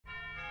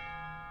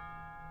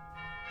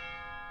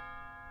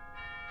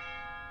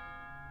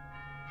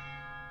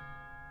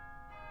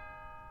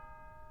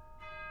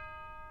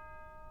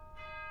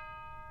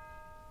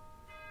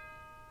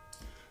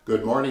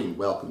Good morning.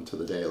 Welcome to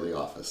the Daily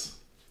Office.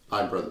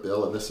 I'm Brother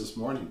Bill, and this is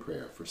morning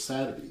prayer for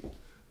Saturday,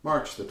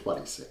 March the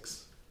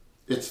 26th.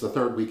 It's the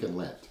third week in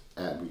Lent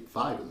and week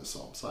 5 in the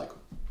Psalm cycle.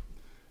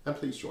 And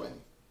please join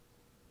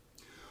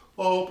me.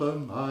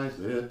 Open my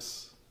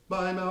lips,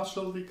 my mouth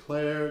shall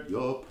declare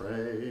your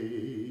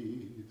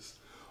praise.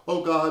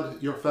 O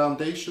God, your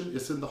foundation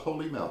is in the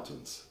holy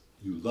mountains.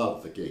 You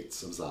love the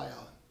gates of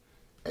Zion.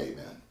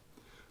 Amen.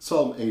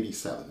 Psalm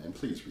 87, and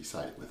please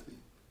recite it with me.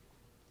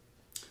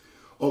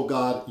 O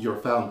God, your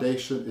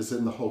foundation is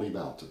in the holy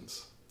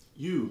mountains.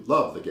 You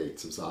love the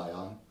gates of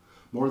Zion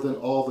more than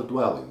all the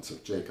dwellings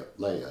of Jacob,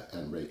 Leah,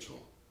 and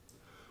Rachel.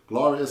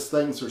 Glorious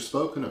things are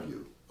spoken of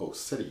you, O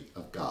city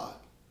of God.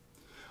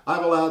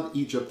 I've allowed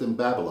Egypt and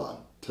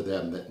Babylon to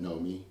them that know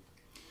me.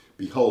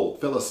 Behold,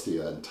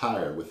 Philistia and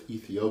Tyre with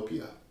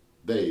Ethiopia,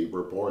 they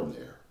were born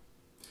there.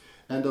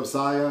 And of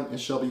Zion it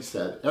shall be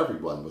said,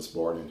 everyone was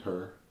born in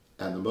her,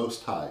 and the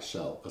Most High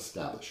shall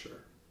establish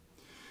her.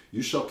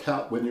 You shall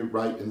count when you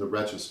write in the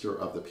register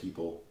of the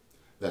people,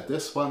 that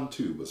this one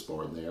too was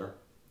born there.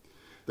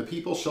 The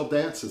people shall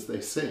dance as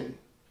they sing.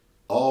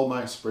 All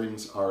my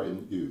springs are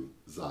in you,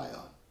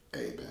 Zion.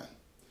 Amen.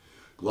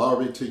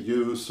 Glory to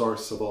you,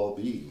 source of all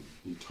being,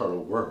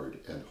 eternal Word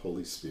and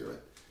Holy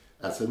Spirit,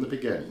 as in the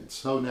beginning,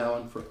 so now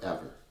and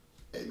forever.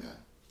 Amen.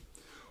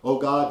 O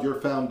God,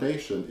 your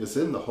foundation is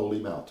in the holy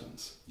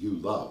mountains. You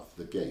love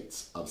the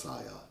gates of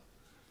Zion.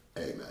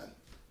 Amen.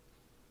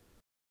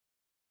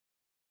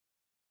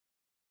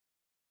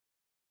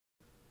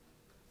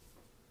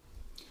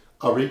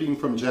 A reading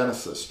from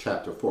Genesis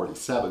chapter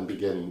 47,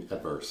 beginning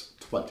at verse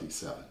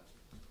 27.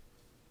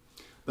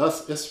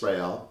 Thus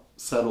Israel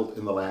settled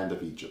in the land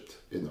of Egypt,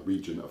 in the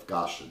region of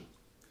Goshen,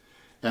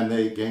 and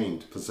they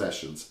gained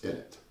possessions in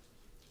it,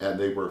 and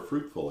they were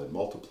fruitful and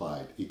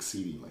multiplied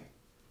exceedingly.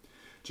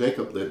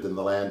 Jacob lived in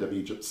the land of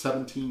Egypt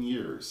 17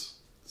 years,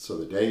 so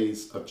the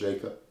days of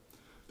Jacob,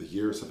 the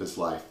years of his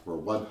life, were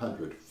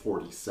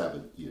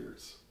 147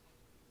 years.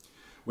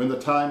 When the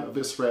time of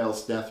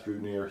Israel's death drew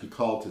near, he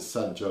called his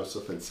son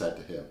Joseph and said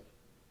to him,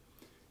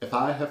 If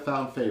I have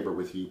found favor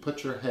with you,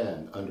 put your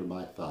hand under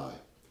my thigh,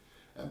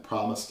 and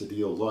promise to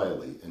deal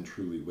loyally and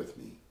truly with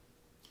me.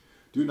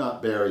 Do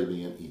not bury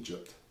me in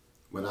Egypt.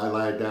 When I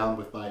lie down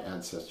with my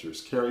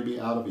ancestors, carry me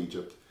out of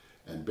Egypt,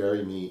 and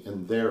bury me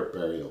in their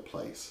burial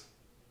place.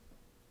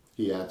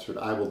 He answered,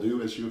 I will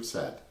do as you have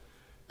said.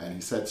 And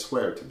he said,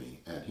 Swear to me.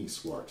 And he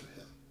swore to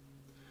him.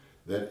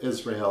 Then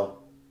Israel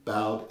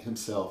bowed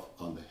himself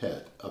on the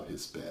head of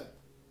his bed.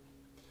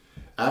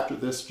 After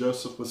this,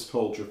 Joseph was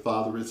told, Your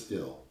father is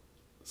ill.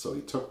 So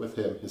he took with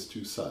him his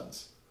 2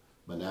 sons,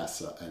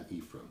 Manasseh and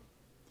Ephraim.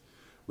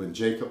 When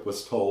Jacob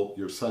was told,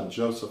 Your son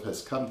Joseph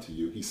has come to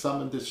you, he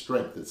summoned his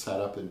strength and sat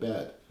up in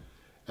bed.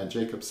 And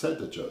Jacob said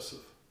to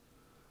Joseph,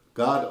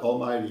 God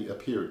Almighty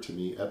appeared to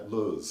me at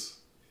Luz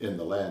in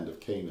the land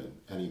of Canaan,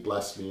 and he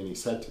blessed me, and he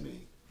said to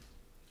me,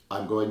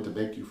 I'm going to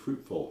make you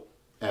fruitful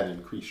and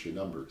increase your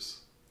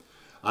numbers.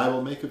 I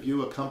will make of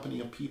you a company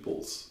of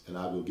peoples, and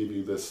I will give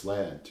you this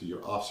land to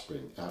your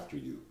offspring after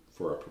you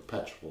for a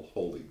perpetual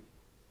holding.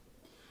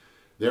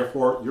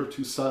 Therefore, your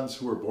 2 sons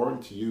who were born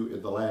to you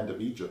in the land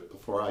of Egypt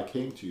before I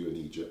came to you in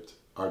Egypt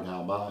are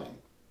now mine.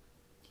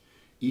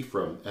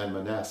 Ephraim and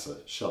Manasseh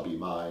shall be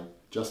mine,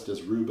 just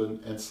as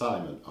Reuben and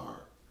Simon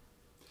are.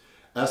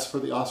 As for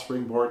the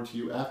offspring born to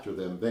you after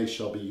them, they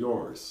shall be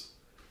yours.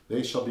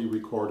 They shall be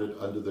recorded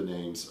under the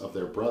names of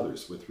their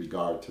brothers with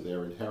regard to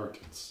their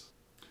inheritance.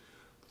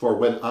 For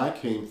when I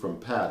came from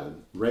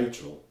Paddan,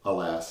 Rachel,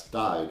 alas,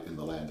 died in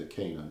the land of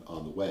Canaan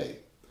on the way,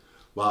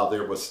 while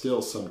there was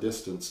still some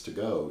distance to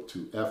go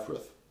to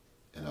Ephrath,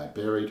 and I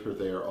buried her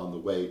there on the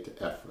way to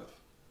Ephrath,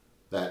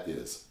 that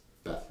is,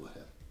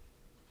 Bethlehem.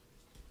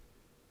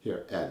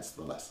 Here ends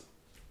the lesson.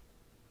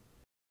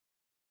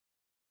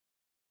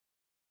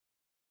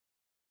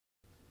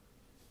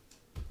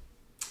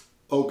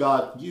 O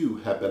God, you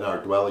have been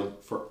our dwelling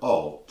for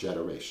all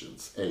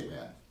generations.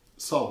 Amen.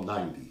 Psalm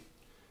 90.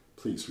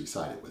 Please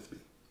recite it with me.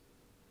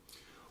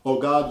 O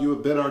God, you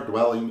have been our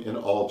dwelling in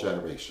all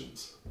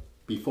generations,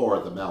 before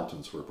the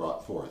mountains were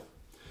brought forth,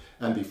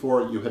 and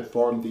before you had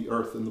formed the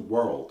earth and the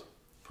world.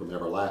 From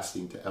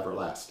everlasting to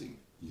everlasting,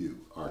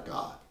 you are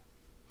God.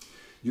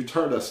 You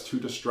turn us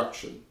to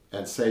destruction,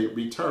 and say,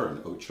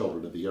 Return, O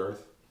children of the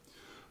earth.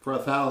 For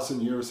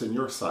 1,000 years in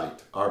your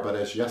sight are but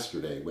as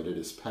yesterday when it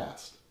is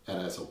past,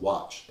 and as a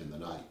watch in the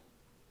night.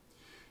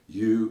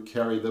 You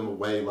carry them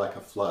away like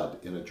a flood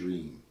in a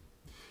dream.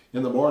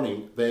 In the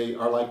morning they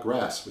are like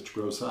grass which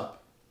grows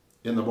up.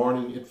 In the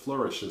morning it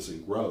flourishes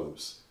and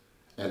grows,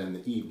 and in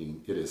the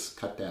evening it is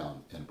cut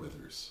down and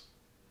withers.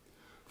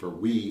 For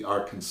we are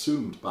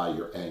consumed by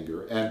your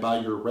anger, and by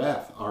your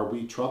wrath are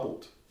we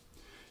troubled.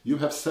 You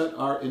have set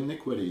our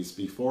iniquities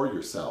before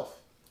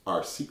yourself,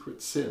 our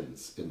secret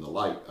sins in the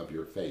light of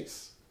your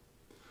face.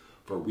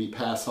 For we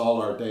pass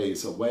all our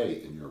days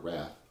away in your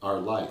wrath. Our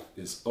life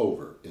is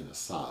over in a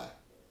sigh.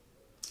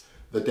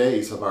 The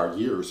days of our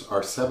years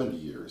are 70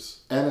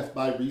 years, and if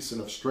by reason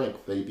of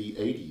strength they be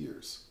 80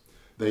 years,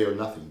 they are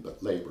nothing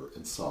but labor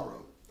and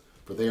sorrow.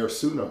 For they are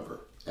soon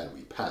over, and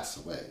we pass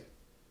away.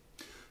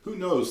 Who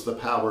knows the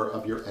power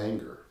of your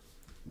anger?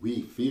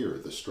 We fear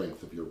the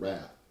strength of your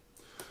wrath.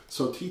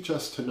 So teach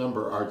us to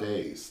number our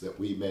days, that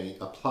we may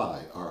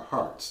apply our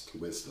hearts to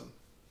wisdom.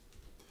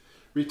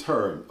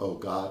 Return, O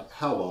God,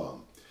 how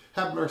long?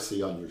 Have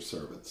mercy on your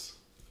servants.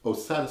 O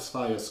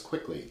satisfy us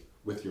quickly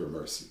with your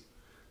mercy,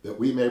 that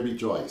we may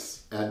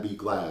rejoice and be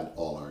glad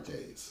all our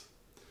days.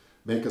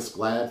 Make us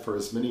glad for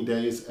as many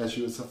days as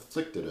you have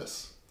afflicted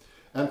us,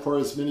 and for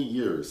as many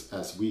years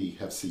as we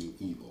have seen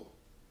evil.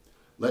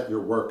 Let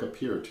your work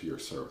appear to your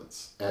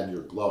servants, and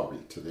your glory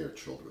to their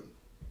children.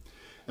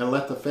 And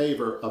let the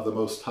favor of the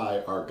Most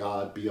High our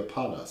God be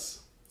upon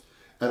us,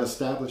 and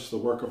establish the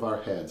work of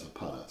our hands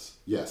upon us.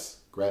 Yes,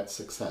 grant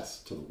success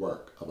to the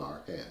work of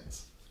our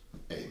hands.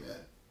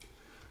 Amen.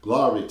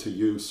 Glory to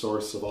you,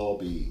 source of all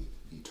being,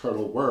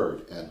 eternal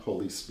Word and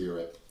Holy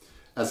Spirit,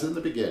 as in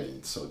the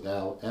beginning, so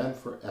now and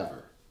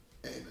forever.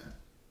 Amen.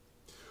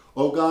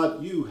 O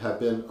God, you have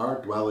been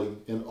our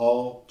dwelling in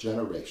all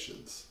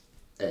generations.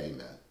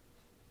 Amen.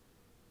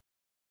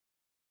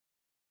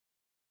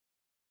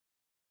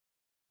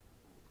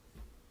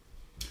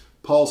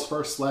 Paul's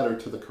first letter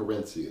to the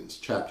Corinthians,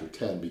 chapter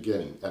 10,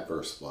 beginning at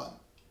verse 1.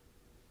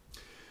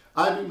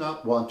 I do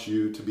not want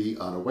you to be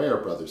unaware,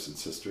 brothers and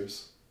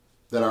sisters,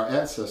 that our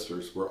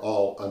ancestors were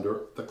all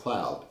under the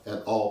cloud,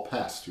 and all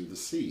passed through the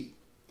sea.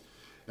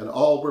 And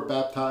all were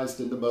baptized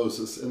into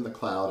Moses in the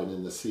cloud and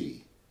in the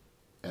sea.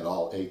 And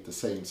all ate the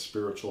same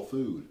spiritual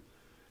food,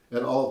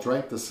 and all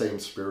drank the same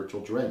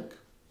spiritual drink.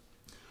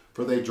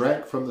 For they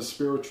drank from the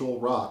spiritual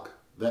rock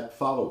that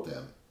followed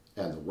them,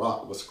 and the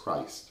rock was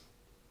Christ.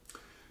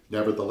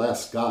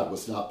 Nevertheless, God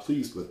was not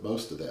pleased with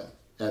most of them,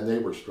 and they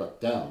were struck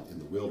down in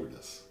the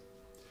wilderness.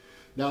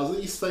 Now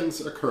these things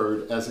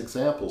occurred as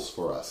examples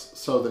for us,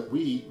 so that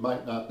we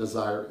might not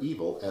desire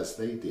evil as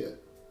they did.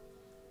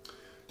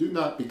 Do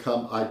not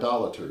become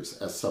idolaters,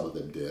 as some of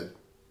them did.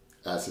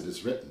 As it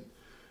is written,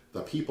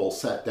 the people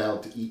sat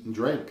down to eat and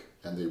drink,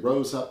 and they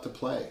rose up to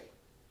play.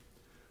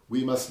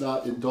 We must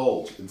not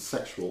indulge in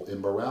sexual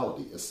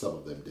immorality, as some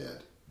of them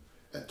did,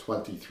 and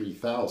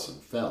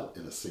 23,000 fell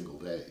in a single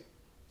day.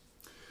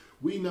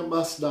 We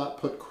must not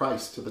put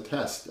Christ to the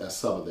test, as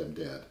some of them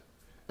did,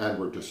 and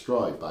were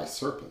destroyed by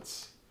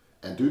serpents.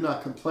 And do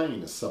not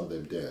complain, as some of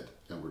them did,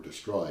 and were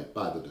destroyed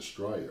by the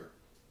destroyer.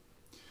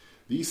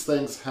 These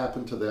things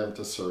happened to them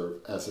to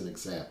serve as an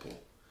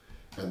example,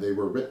 and they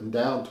were written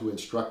down to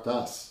instruct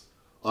us,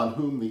 on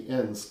whom the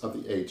ends of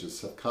the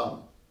ages have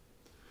come.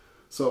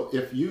 So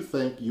if you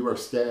think you are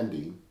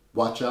standing,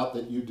 watch out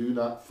that you do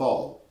not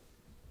fall.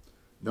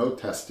 No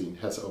testing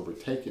has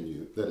overtaken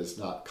you that is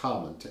not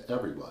common to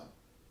everyone.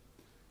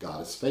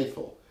 God is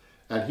faithful,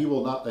 and he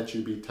will not let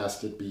you be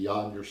tested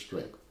beyond your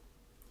strength.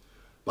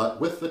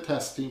 But with the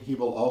testing, he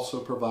will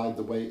also provide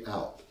the way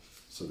out,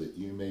 so that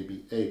you may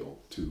be able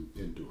to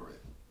endure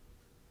it.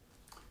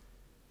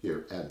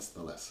 Here ends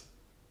the lesson.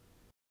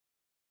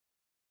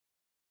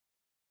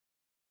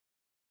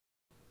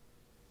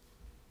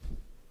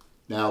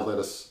 Now let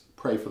us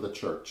pray for the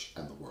church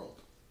and the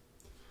world,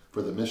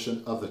 for the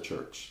mission of the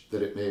church,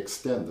 that it may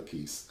extend the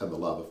peace and the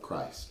love of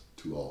Christ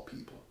to all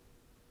people.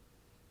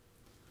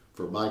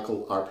 For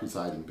Michael, our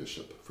presiding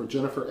bishop, for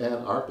Jennifer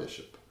Ann, our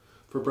bishop,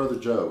 for Brother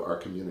Joe, our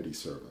community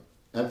servant,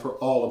 and for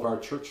all of our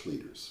church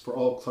leaders, for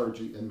all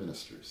clergy and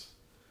ministers,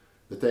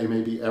 that they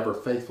may be ever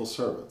faithful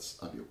servants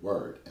of your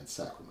word and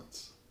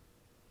sacraments.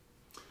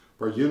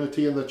 For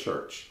unity in the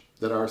church,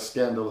 that our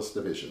scandalous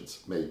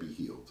divisions may be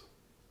healed.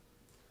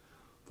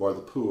 For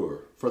the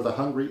poor, for the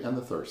hungry and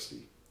the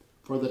thirsty,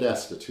 for the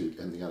destitute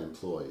and the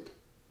unemployed,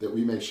 that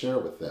we may share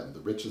with them the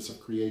riches of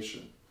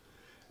creation,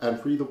 and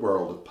free the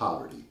world of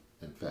poverty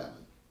and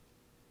famine.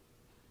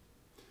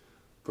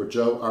 For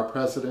Joe, our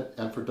president,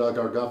 and for Doug,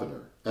 our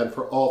governor, and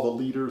for all the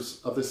leaders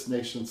of this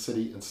nation,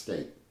 city, and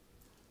state,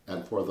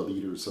 and for the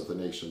leaders of the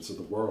nations of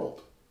the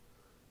world,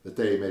 that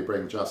they may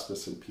bring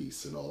justice and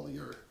peace in all the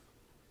earth.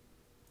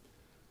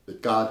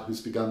 That God,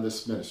 who's begun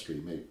this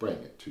ministry, may bring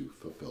it to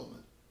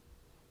fulfillment.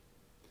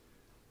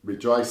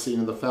 Rejoicing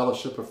in the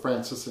fellowship of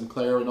Francis and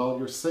Clare and all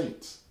your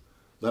saints,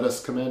 let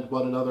us commend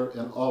one another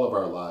in all of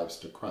our lives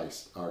to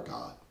Christ our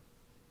God.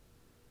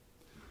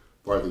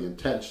 For the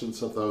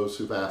intentions of those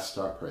who've asked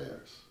our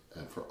prayers,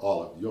 and for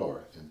all of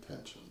your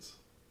intentions.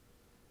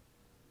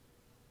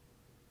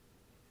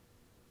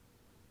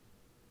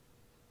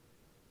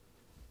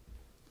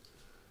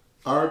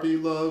 Our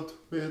beloved,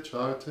 which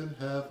art in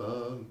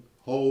heaven,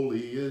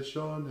 holy is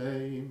your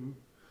name.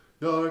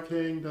 Your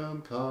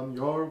kingdom come,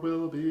 your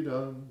will be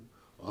done,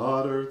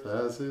 on earth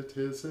as it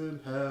is in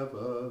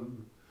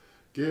heaven.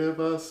 Give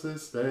us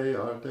this day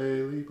our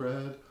daily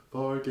bread.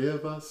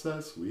 Forgive us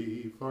as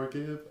we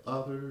forgive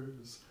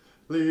others.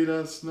 Lead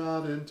us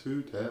not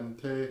into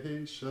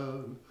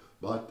temptation,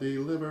 but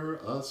deliver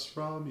us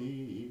from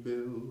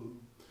evil.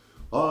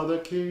 For the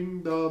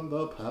kingdom,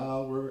 the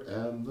power,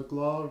 and the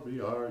glory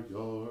are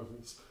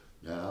yours,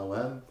 now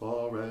and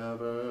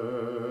forever.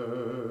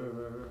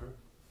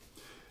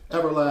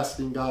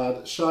 Everlasting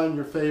God, shine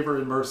your favor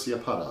and mercy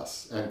upon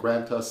us, and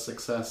grant us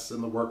success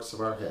in the works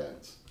of our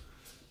hands.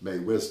 May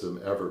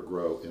wisdom ever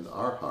grow in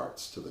our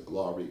hearts to the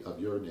glory of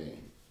your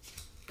name.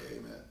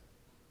 Amen.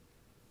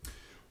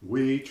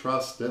 We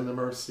trust in the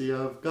mercy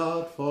of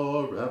God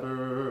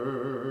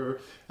forever,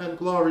 and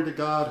glory to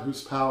God,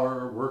 whose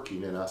power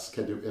working in us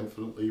can do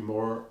infinitely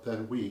more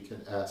than we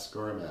can ask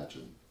or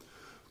imagine.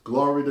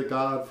 Glory to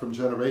God from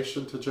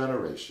generation to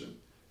generation,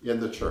 in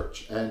the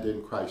church and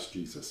in Christ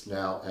Jesus,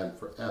 now and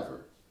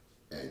forever.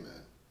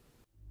 Amen.